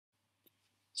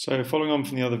So following on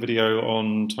from the other video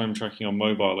on time tracking on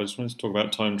mobile, I just wanted to talk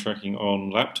about time tracking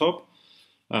on laptop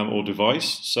or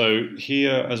device. So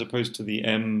here, as opposed to the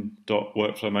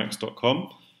m.workflowmax.com,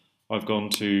 I've gone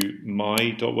to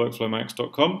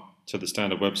my.workflowmax.com, so the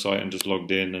standard website, and just logged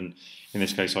in, and in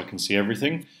this case I can see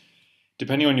everything.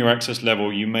 Depending on your access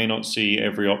level, you may not see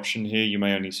every option here, you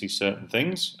may only see certain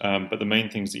things, but the main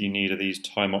things that you need are these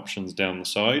time options down the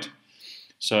side.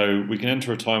 So we can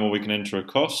enter a time or we can enter a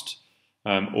cost.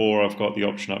 Or I've got the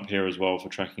option up here as well for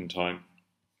tracking time.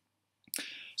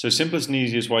 So simplest and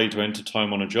easiest way to enter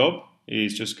time on a job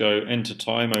is just go enter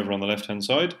time over on the left hand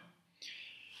side.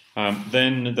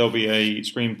 Then there'll be a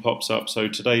screen pops up, so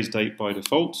today's date by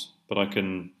default, but I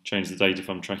can change the date if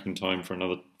I'm tracking time for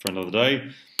another day.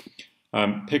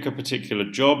 Pick a particular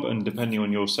job, and depending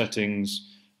on your settings,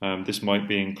 this might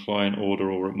be in client order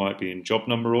or it might be in job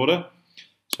number order.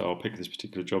 So I'll pick this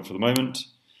particular job for the moment.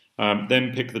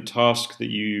 Then pick the task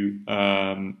that you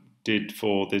did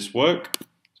for this work.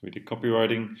 So we did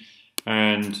copywriting,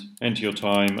 and enter your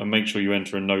time, and make sure you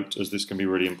enter a note, as this can be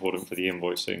really important for the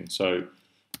invoicing. So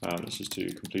let's just do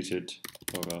completed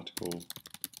blog article,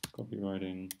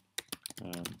 copywriting,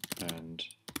 and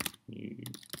new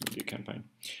media campaign.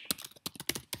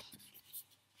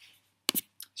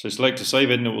 So select to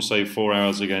save it, and it will save 4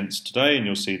 hours against today, and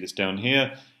you'll see this down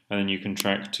here, and then you can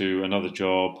track to another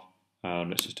job.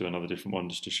 Let's just do another different one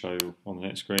just to show on the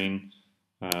next screen.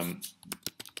 And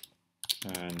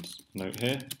note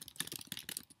here.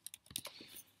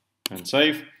 And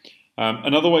save.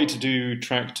 Another way to do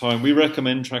track time, we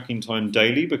recommend tracking time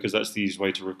daily because that's the easiest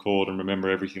way to record and remember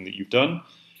everything that you've done.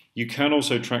 You can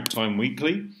also track time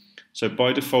weekly. So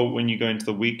by default, when you go into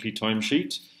the weekly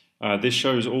timesheet, this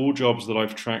shows all jobs that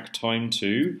I've tracked time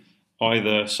to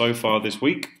either so far this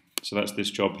week, so that's this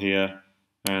job here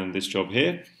and this job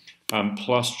here,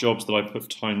 plus jobs that I put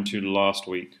time to last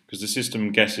week, because the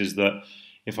system guesses that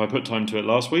if I put time to it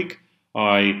last week,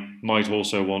 I might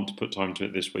also want to put time to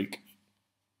it this week.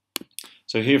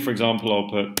 So here, for example, I'll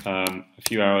put a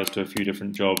few hours to a few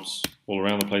different jobs all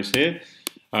around the place here.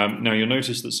 Now you'll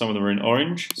notice that some of them are in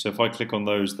orange, so if I click on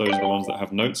those are the ones that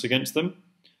have notes against them.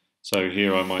 So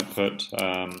here I might put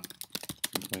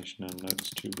information and notes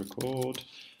to record.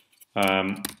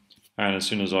 And as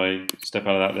soon as I step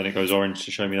out of that, then it goes orange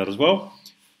to show me that as well.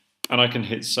 And I can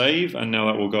hit save, and now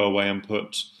that will go away and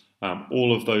put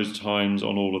all of those times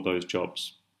on all of those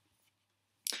jobs.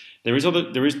 There is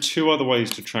two other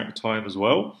ways to track time as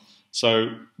well.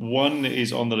 So one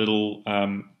is on the little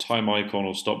time icon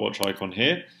or stopwatch icon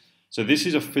here. So this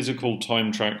is a physical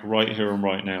time track right here and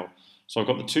right now. So I've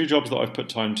got the two jobs that I've put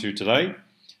time to today,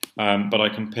 but I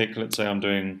can pick, let's say I'm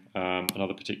doing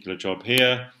another particular job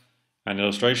here, an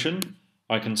illustration.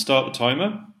 I can start the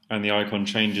timer and the icon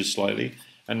changes slightly,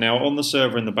 and now on the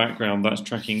server in the background that's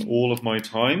tracking all of my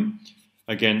time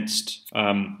against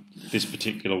this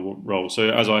particular role. So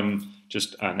as I'm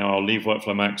just now I'll leave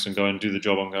WorkflowMax and go and do the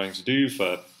job I'm going to do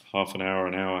for half an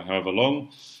hour, however long.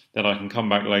 Then I can come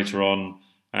back later on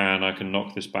and I can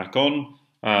knock this back on,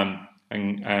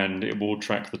 and it will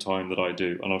track the time that I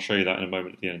do, and I'll show you that in a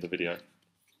moment at the end of the video.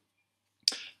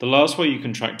 The last way you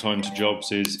can track time to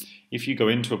jobs is if you go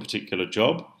into a particular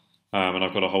job, and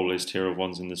I've got a whole list here of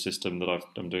ones in the system that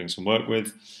I'm doing some work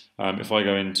with. If I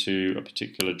go into a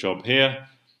particular job here,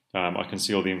 I can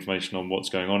see all the information on what's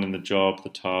going on in the job, the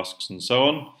tasks, and so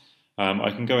on.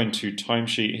 I can go into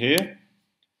timesheet here,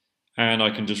 and I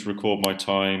can just record my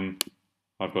time.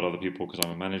 I've got other people because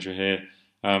I'm a manager here,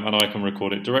 and I can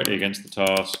record it directly against the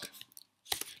task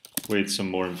with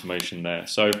some more information there.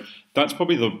 So that's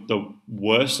probably the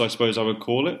worst, I suppose I would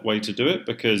call it, way to do it,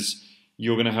 because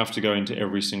you're going to have to go into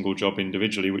every single job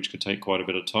individually, which could take quite a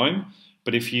bit of time.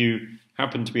 But if you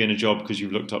happen to be in a job because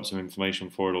you've looked up some information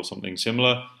for it or something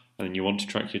similar, and then you want to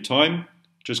track your time,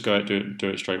 just go out and do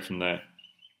it straight from there.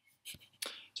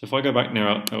 So if I go back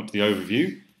now out to the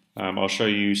overview, I'll show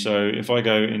you. So if I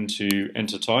go into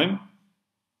enter time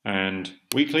and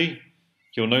weekly,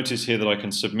 you'll notice here that I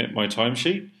can submit my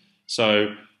timesheet.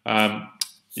 So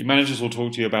the managers will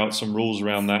talk to you about some rules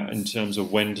around that in terms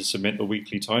of when to submit the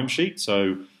weekly timesheet.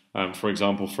 So, for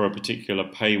example, for a particular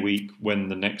pay week, when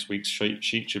the next week's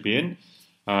sheet should be in.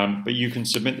 But you can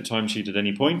submit the timesheet at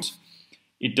any point.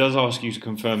 It does ask you to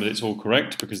confirm that it's all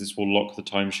correct, because this will lock the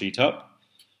timesheet up.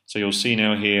 So you'll see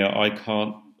now here I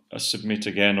can't submit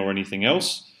again or anything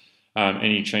else.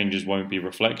 Any changes won't be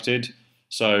reflected.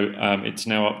 So it's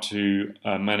now up to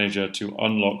a manager to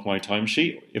unlock my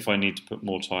timesheet if I need to put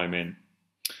more time in.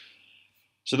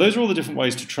 So those are all the different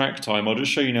ways to track time. I'll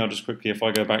just show you now just quickly if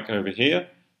I go back over here,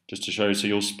 just to show, so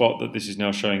you'll spot that this is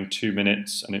now showing 2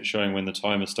 minutes and it's showing when the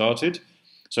timer started.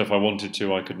 So if I wanted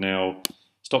to, I could now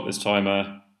stop this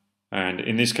timer, and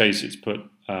in this case it's put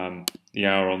the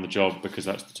hour on the job because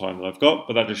that's the time that I've got,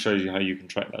 but that just shows you how you can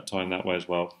track that time that way as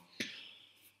well.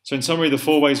 So in summary, the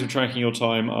 4 ways of tracking your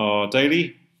time are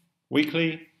daily,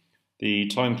 weekly, the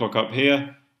time clock up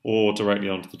here, or directly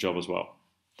onto the job as well.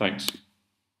 Thanks.